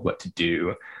told what to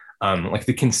do. Like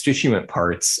the constituent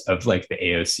parts of like the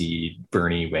AOC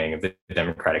Bernie wing of the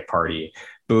Democratic Party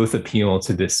both appeal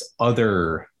to this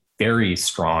other very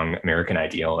strong American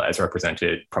ideal as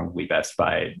represented probably best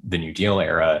by the New Deal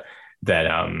era, that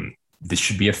this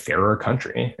should be a fairer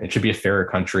country. It should be a fairer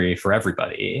country for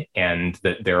everybody. And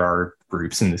that there are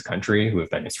groups in this country who have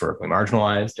been historically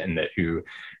marginalized and that who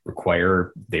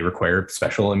require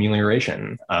special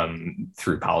amelioration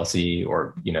through policy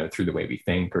or, through the way we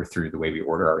think or through the way we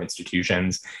order our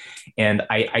institutions. And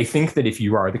I think that if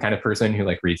you are the kind of person who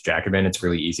like reads Jacobin, it's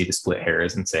really easy to split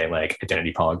hairs and say like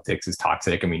identity politics is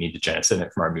toxic and we need to jettison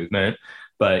it from our movement.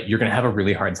 But you're going to have a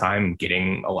really hard time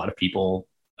getting a lot of people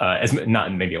as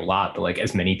not maybe a lot, but like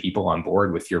as many people on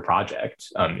board with your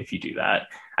project. If you do that,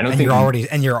 I don't think you're already,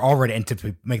 and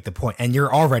to make the point, and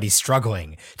you're already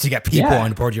struggling to get people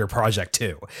on board your project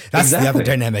too. That's exactly the other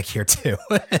dynamic here too.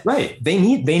 Right. They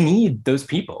need those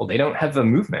people. They don't have a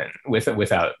movement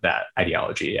without that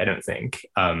ideology. I don't think,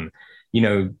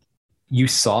 you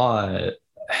saw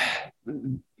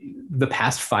the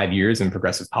past 5 years in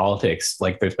progressive politics,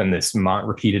 like there's been this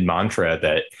repeated mantra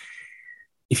that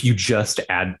if you're just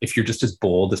as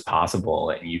bold as possible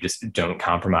and you just don't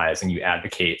compromise and you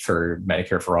advocate for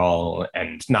Medicare for all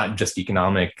and not just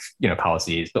economic,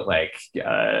 policies, but like,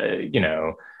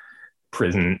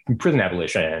 prison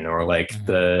abolition or like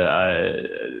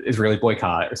the Israeli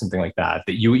boycott or something like that,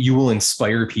 that you will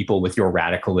inspire people with your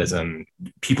radicalism,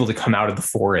 people to come out of the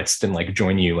forest and like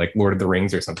join you like Lord of the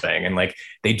Rings or something. And like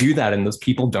they do that and those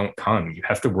people don't come. You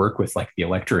have to work with like the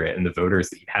electorate and the voters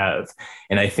that you have.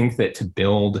 And I think that to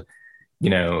build, you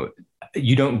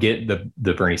don't get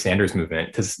the Bernie Sanders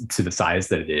movement to the size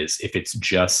that it is if it's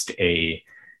just a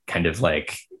kind of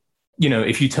like,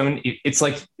 if you it's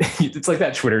like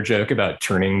that Twitter joke about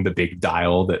turning the big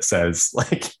dial that says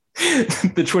like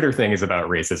the Twitter thing is about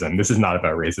racism. This is not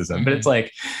about racism, but it's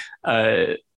like,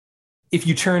 if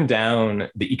you turn down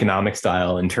the economic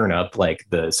style and turn up like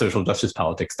the social justice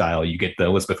politics style, you get the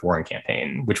Elizabeth Warren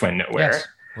campaign, which went nowhere. Yes,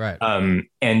 right.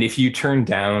 And if you turn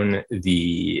down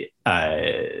the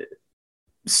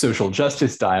social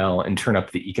justice style and turn up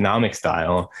the economic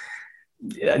style,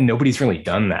 nobody's really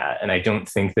done that. And I don't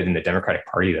think that in the Democratic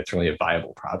Party, that's really a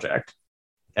viable project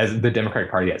as the Democratic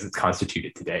Party as it's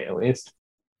constituted today, at least.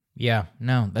 Yeah,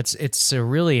 no, it's a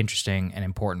really interesting and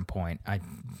important point. I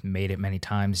made it many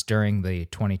times during the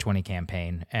 2020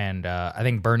 campaign. And I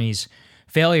think Bernie's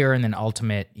failure and then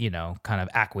ultimate, kind of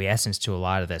acquiescence to a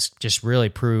lot of this just really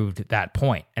proved that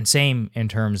point. And same in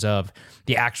terms of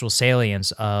the actual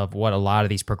salience of what a lot of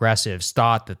these progressives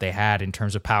thought that they had in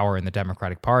terms of power in the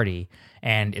Democratic Party.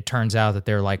 And it turns out that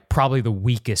they're like probably the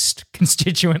weakest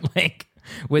constituent link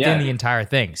within the entire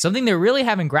thing. Something they really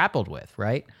haven't grappled with,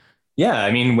 right? Yeah,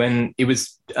 I mean, when it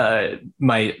was I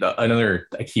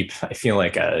feel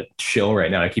like a shill right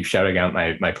now. I keep shouting out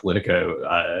my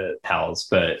Politico pals,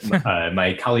 but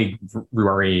my colleague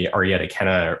Ruari Arietta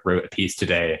Kenna wrote a piece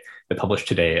today that published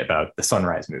today about the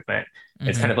Sunrise Movement.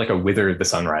 It's kind of like a wither the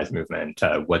Sunrise Movement.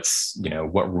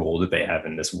 What role do they have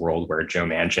in this world where Joe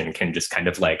Manchin can just kind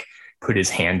of like put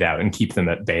his hand out and keep them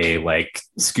at bay like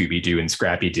Scooby-Doo and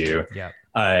Scrappy-Doo? Yeah.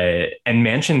 And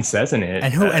Manchin says in it,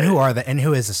 and who are they? And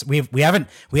who is this? We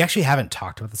actually haven't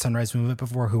talked about the Sunrise Movement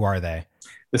before. Who are they?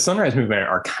 The Sunrise Movement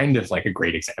are kind of like a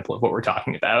great example of what we're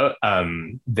talking about.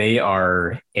 They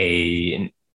are an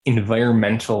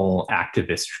environmental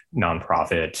activist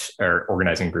nonprofit or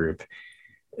organizing group.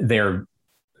 They're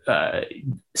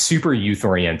super youth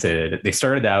oriented. They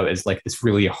started out as like this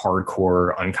really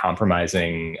hardcore,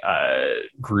 uncompromising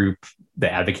group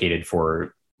that advocated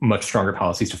for much stronger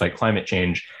policies to fight climate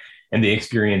change. And they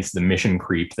experienced the mission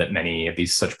creep that many of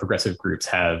these such progressive groups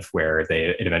have, where it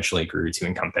eventually grew to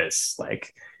encompass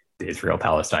like the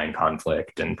Israel-Palestine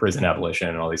conflict and prison abolition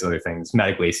and all these other things. Matt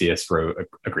Iglesias wrote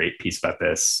a great piece about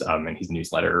this in his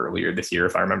newsletter earlier this year,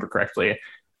 if I remember correctly.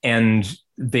 And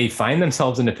they find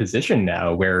themselves in a position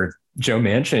now where Joe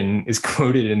Manchin is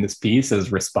quoted in this piece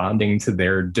as responding to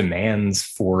their demands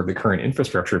for the current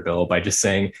infrastructure bill by just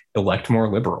saying, elect more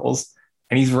liberals.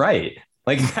 And he's right.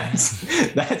 Like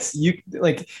that's you,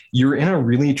 like you're in a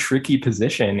really tricky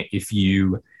position if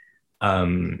you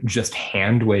just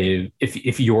hand wave,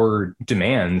 if your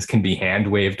demands can be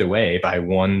hand waved away by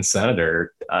one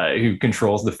senator who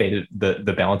controls the fate of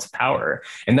the balance of power.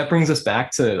 And that brings us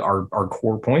back to our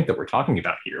core point that we're talking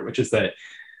about here, which is that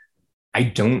I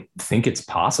don't think it's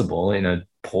possible in a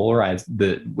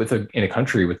in a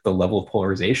country with the level of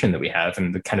polarization that we have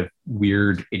and the kind of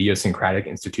weird idiosyncratic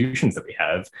institutions that we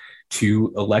have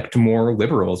to elect more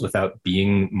liberals without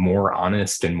being more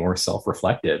honest and more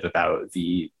self-reflective about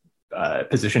the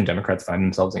position Democrats find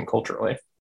themselves in culturally.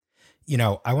 You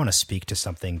know, I want to speak to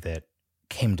something that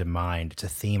came to mind. It's a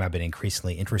theme I've been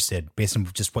increasingly interested based on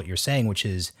just what you're saying, which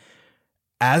is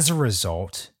as a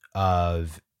result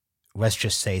of, let's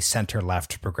just say,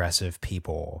 center-left progressive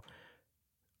people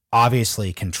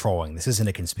obviously controlling, this isn't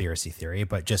a conspiracy theory,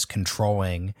 but just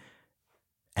controlling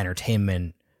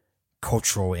entertainment,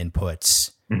 cultural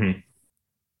inputs,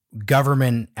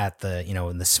 government at the, you know,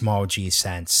 in the small g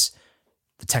sense,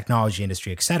 the technology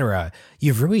industry, et cetera,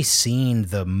 you've really seen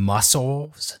the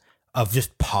muscles of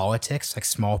just politics, like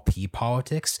small p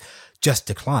politics, just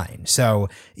decline. So,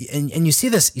 and you see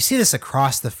this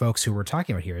across the folks who we're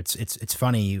talking about here. It's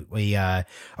funny. A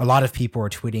lot of people are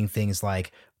tweeting things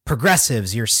like,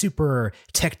 progressives, you're super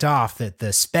ticked off that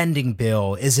the spending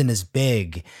bill isn't as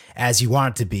big as you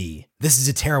want it to be. This is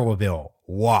a terrible bill.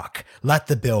 Walk. Let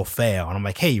the bill fail. And I'm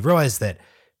like, hey, you realize that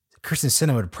Kirsten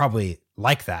Sinema would probably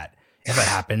like that if it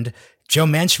happened. Joe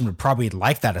Manchin would probably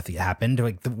like that if it happened.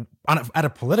 Like at a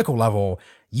political level,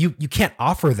 you can't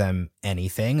offer them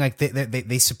anything. Like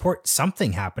they support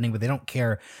something happening, but they don't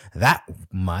care that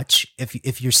much.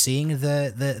 If you're seeing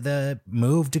the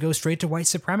move to go straight to white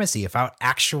supremacy without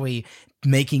actually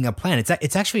making a plan,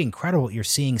 it's actually incredible. You're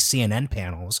seeing CNN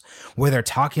panels where they're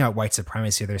talking about white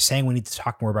supremacy. They're saying we need to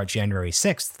talk more about January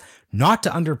 6th, not to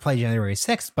underplay January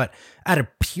 6th, but at a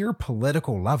pure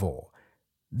political level.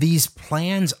 These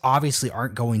plans obviously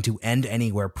aren't going to end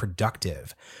anywhere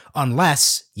productive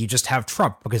unless you just have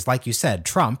Trump, because like you said,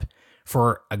 Trump,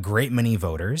 for a great many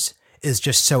voters, is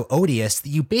just so odious that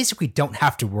you basically don't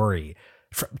have to worry.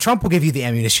 Trump will give you the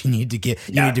ammunition you need to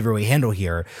need to really handle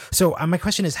here. So my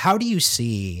question is, how do you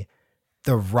see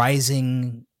the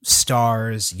rising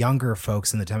stars, younger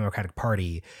folks in the Democratic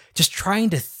Party just trying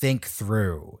to think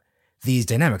through these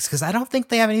dynamics? Because I don't think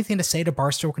they have anything to say to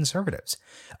Barstool conservatives.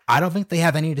 I don't think they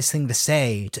have anything to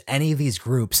say to any of these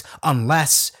groups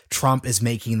unless Trump is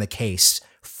making the case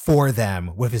for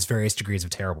them with his various degrees of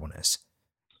terribleness.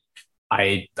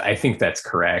 I think that's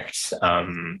correct.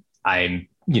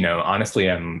 Honestly,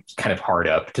 I'm kind of hard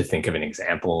up to think of an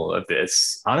example of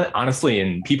this. Honestly,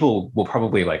 and people will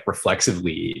probably like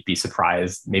reflexively be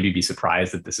surprised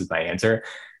that this is my answer.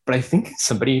 But I think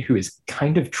somebody who is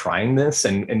kind of trying this,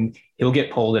 and he'll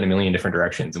get pulled in a million different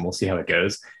directions, and we'll see how it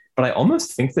goes. But I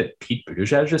almost think that Pete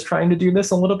Buttigieg is trying to do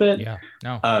this a little bit. Yeah,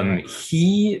 no.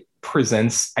 He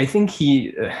presents, I think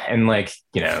and like,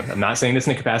 you know, I'm not saying this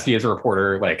in a capacity as a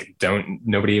reporter, like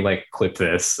nobody like clip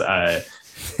this.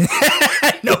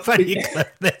 Nobody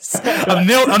clip this. A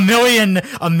million. You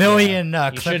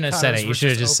shouldn't have said it. You should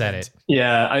have just said it.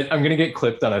 Yeah, I'm going to get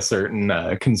clipped on a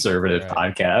certain conservative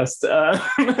podcast.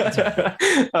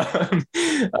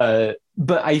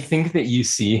 But I think that you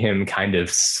see him kind of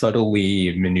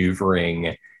subtly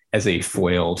maneuvering as a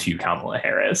foil to Kamala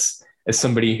Harris, as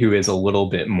somebody who is a little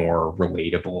bit more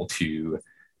relatable to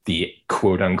the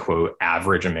quote unquote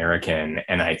average American.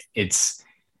 And I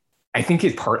think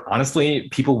it's honestly,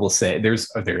 people will say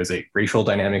there's a racial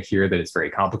dynamic here that is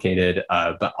very complicated.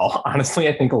 But honestly,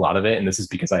 I think a lot of it, and this is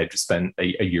because I had just spent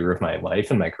a year of my life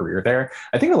and my career there,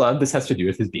 I think a lot of this has to do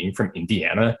with his being from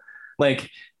Indiana. Like,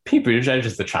 Pete Buttigieg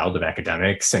is the child of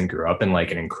academics and grew up in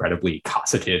like an incredibly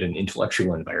cosseted and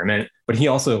intellectual environment, but he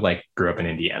also like grew up in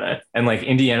Indiana, and like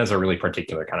Indiana's a really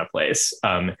particular kind of place.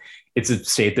 It's a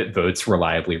state that votes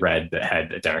reliably red, that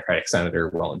had a Democratic senator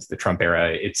well into the Trump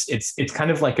era. It's kind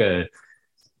of like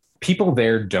people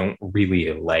there don't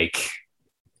really like,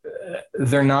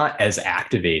 they're not as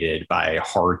activated by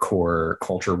hardcore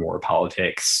culture war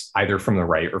politics, either from the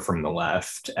right or from the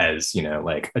left, as, you know,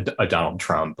 like a Donald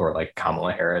Trump or like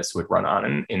Kamala Harris would run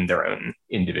on in their own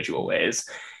individual ways.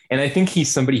 And I think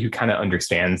he's somebody who kind of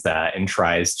understands that and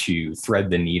tries to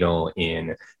thread the needle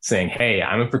in saying, hey,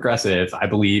 I'm a progressive. I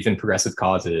believe in progressive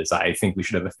causes. I think we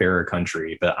should have a fairer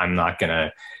country, but I'm not going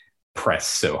to press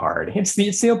so hard. It's the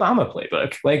Obama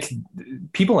playbook. Like,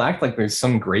 people act like there's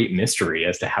some great mystery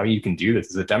as to how you can do this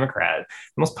as a Democrat.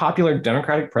 The most popular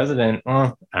Democratic president,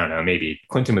 well, I don't know, maybe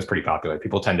Clinton was pretty popular.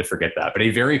 People tend to forget that, but a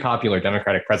very popular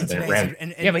Democratic president ran.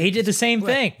 Yeah, but he did the same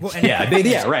thing. Well,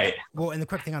 right. Well, and the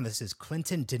quick thing on this is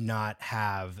Clinton did not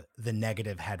have the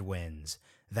negative headwinds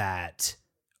that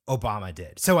Obama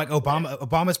did. So like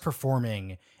Obama's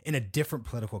performing in a different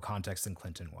political context than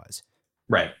Clinton was.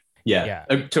 Right. Yeah.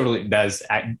 Totally. That is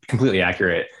completely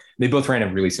accurate. They both ran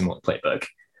a really similar playbook.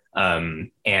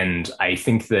 And I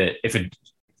think that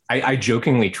I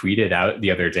jokingly tweeted out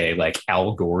the other day, like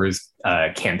Al Gore's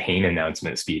campaign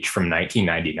announcement speech from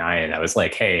 1999. I was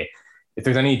like, hey, if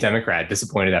there's any Democrat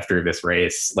disappointed after this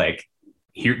race, like,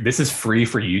 here, this is free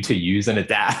for you to use and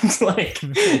adapt. Like,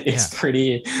 it's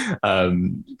pretty.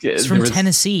 It's from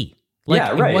Tennessee. Like,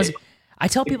 yeah, right. I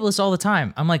tell people this all the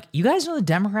time. I'm like, you guys know the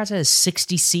Democrats had a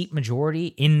 60-seat majority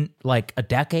in like a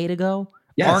decade ago?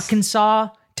 Yes. Arkansas,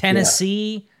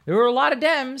 Tennessee. There were a lot of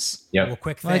Dems. Yeah. Well,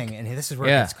 quick thing, and this is where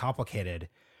it gets complicated.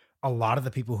 A lot of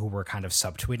the people who were kind of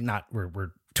subtweeting,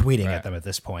 we're tweeting at them at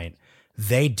this point,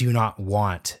 they do not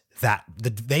want that.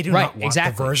 They do not want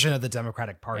the version of the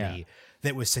Democratic Party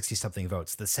that was 60-something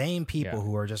votes. The same people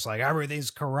who are just like,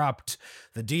 everything's corrupt,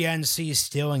 the DNC is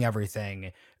stealing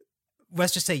everything.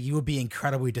 Let's just say you would be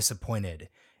incredibly disappointed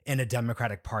in a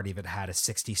Democratic Party that had a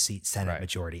 60-seat Senate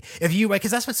majority. If you,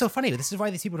 because that's what's so funny. This is why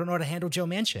these people don't know how to handle Joe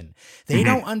Manchin. They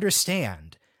don't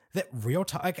understand that real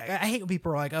talk. Like, I hate when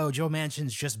people are like, oh, Joe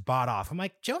Manchin's just bought off. I'm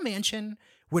like, Joe Manchin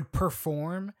would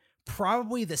perform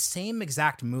probably the same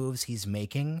exact moves he's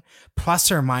making,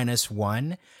 plus or minus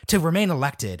one, to remain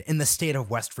elected in the state of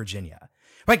West Virginia.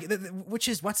 Like, which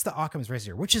is, what's the Occam's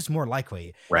razor? Which is more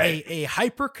likely? A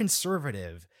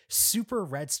hyper-conservative, super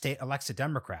red state elects a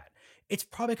Democrat. It's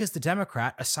probably because the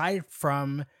Democrat, aside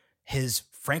from his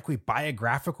frankly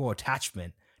biographical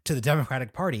attachment to the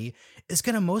Democratic Party, is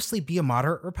going to mostly be a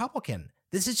moderate Republican.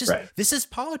 This is just, this is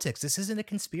politics. This isn't a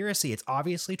conspiracy. It's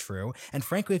obviously true. And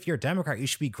frankly, if you're a Democrat, you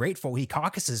should be grateful he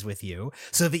caucuses with you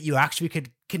so that you actually could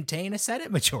contain a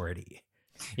Senate majority.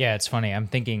 Yeah, it's funny. I'm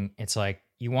thinking it's like,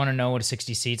 you want to know what a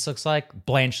 60 seats looks like?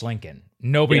 Blanche Lincoln.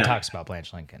 Nobody talks about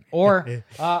Blanche Lincoln. Or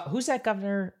who's that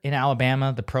governor in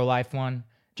Alabama, the pro-life one?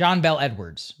 John Bell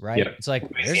Edwards, right? Yep. It's like,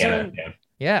 Louisiana,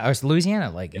 or it's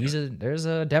Louisiana. Like, there's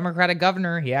a Democratic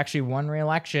governor. He actually won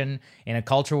re-election in a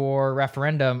culture war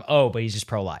referendum. Oh, but he's just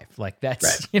pro-life. Like,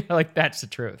 that's like, that's the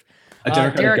truth. A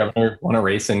Democratic governor won a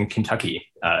race in Kentucky,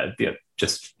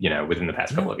 just within the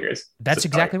past couple of years. That's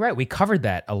exactly right. We covered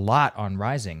that a lot on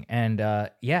Rising, and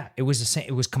it was the same.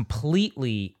 It was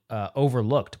completely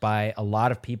overlooked by a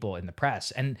lot of people in the press.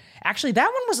 And actually, that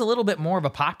one was a little bit more of a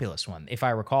populist one, if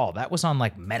I recall. That was on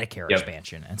like Medicare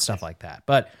expansion and stuff like that.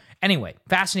 But anyway,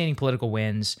 fascinating political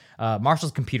wins.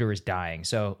 Marshall's computer is dying.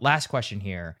 So last question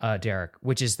here, Derek,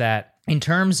 which is that in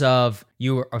terms of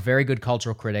you are a very good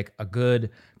cultural critic, a good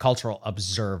cultural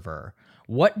observer,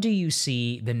 what do you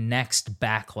see the next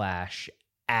backlash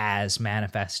as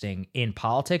manifesting in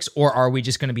politics? Or are we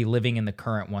just going to be living in the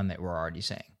current one that we're already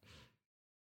seeing?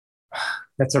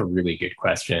 That's a really good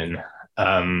question.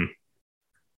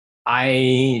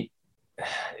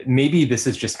 Maybe this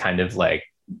is just kind of like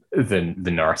the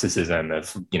narcissism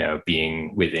of,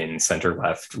 being within center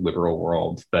left liberal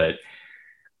world, but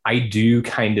I do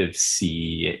kind of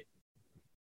see,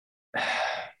 let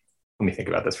me think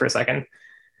about this for a second,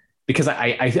 because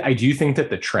I do think that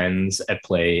the trends at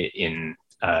play in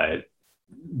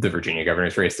the Virginia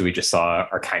governor's race that we just saw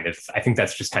are I think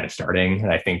that's just kind of starting.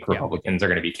 And I think Republicans are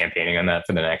going to be campaigning on that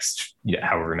for the next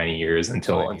however many years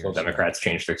until Democrats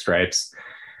change their stripes.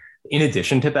 In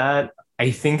addition to that,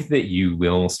 I think that you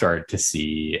will start to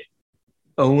see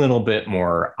a little bit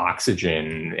more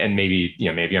oxygen, and maybe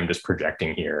I'm just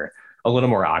projecting here, a little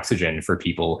more oxygen for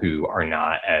people who are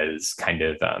not as kind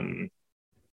of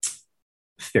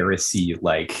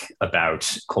Pharisee-like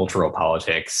about cultural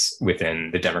politics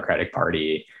within the Democratic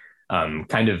Party,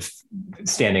 kind of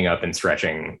standing up and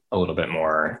stretching a little bit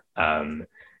more.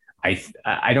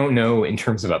 I don't know in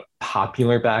terms of a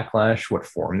popular backlash what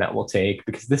form that will take,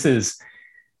 because this is,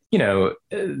 I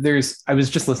was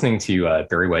just listening to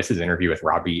Barry Weiss's interview with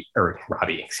Robbie,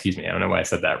 excuse me, I don't know why I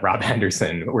said that, Rob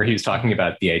Henderson, where he was talking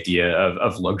about the idea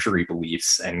of luxury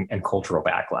beliefs and cultural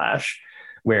backlash,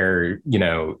 where,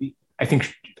 I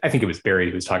think it was Barry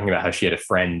who was talking about how she had a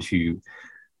friend who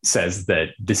says that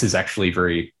this is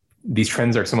actually these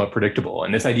trends are somewhat predictable.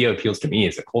 And this idea appeals to me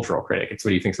as a cultural critic. It's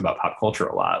what he thinks about pop culture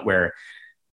a lot, where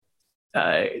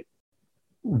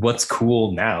what's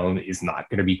cool now is not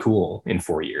going to be cool in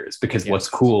 4 years, because what's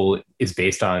cool is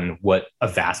based on what a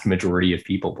vast majority of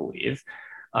people believe.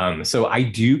 So I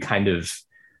do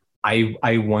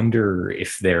I wonder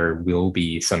if there will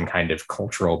be some kind of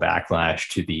cultural backlash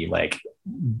to the like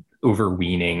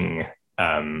overweening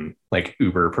like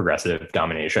uber progressive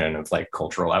domination of like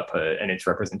cultural output and its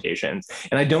representations.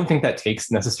 And I don't think that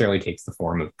necessarily takes the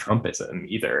form of Trumpism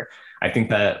either. I think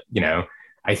that,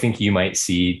 I think you might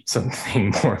see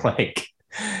something more like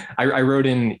I wrote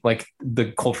in like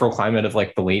the cultural climate of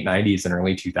like the late 90s and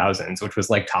early 2000s, which was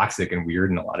like toxic and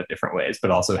weird in a lot of different ways,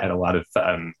 but also had a lot of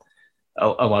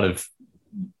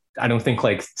I don't think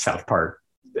like South Park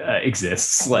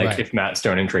exists. Like Right. if Matt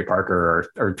Stone and Trey Parker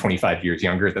are 25 years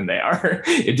younger than they are,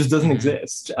 it just doesn't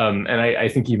exist. And I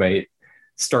think you might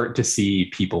start to see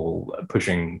people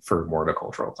pushing for more of a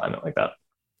cultural climate like that.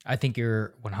 I think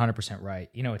you're 100% right.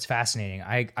 You know, it's fascinating.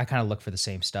 I kind of look for the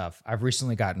same stuff. I've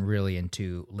recently gotten really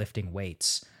into lifting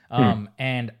weights.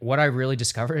 And what I really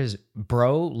discovered is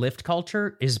bro lift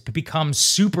culture is become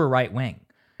super right wing.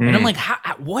 And I'm like,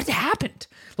 what happened?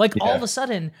 Like all of a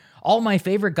sudden, all my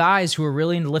favorite guys who are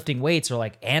really into lifting weights are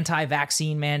like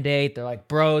anti-vaccine mandate. They're like,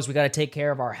 bros, we got to take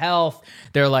care of our health.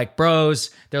 They're like,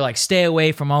 bros, they're like, stay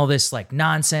away from all this like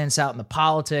nonsense out in the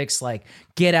politics, like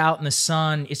get out in the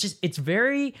sun. It's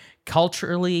very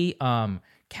culturally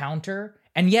counter.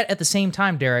 And yet at the same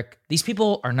time, Derek, these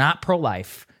people are not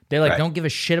pro-life. They like don't give a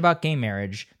shit about gay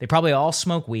marriage. They probably all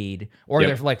smoke weed, or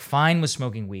they're like fine with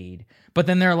smoking weed. But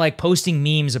then they're like posting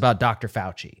memes about Dr.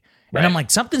 Fauci. And I'm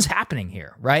like, something's happening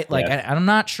here, right? Like, I'm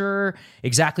not sure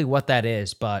exactly what that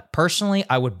is, but personally,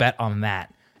 I would bet on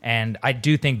that. And I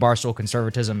do think Barstool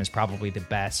conservatism is probably the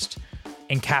best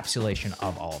encapsulation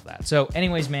of all of that. So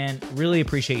anyways, man, really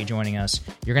appreciate you joining us.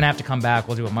 You're going to have to come back.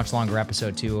 We'll do a much longer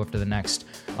episode too after the next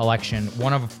election.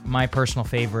 One of my personal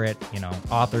favorite,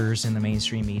 authors in the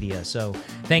mainstream media. So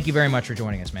thank you very much for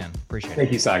joining us, man. Appreciate it.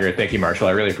 Thank you, Sagar. Thank you, Marshall.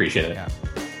 I really appreciate it. Yeah.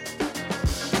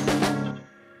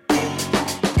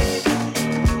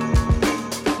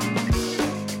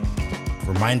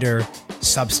 Reminder,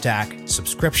 Substack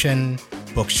subscription,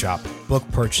 Bookshop book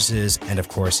purchases, and of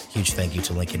course, huge thank you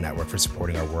to Lincoln Network for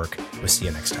supporting our work. We'll see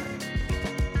you next time.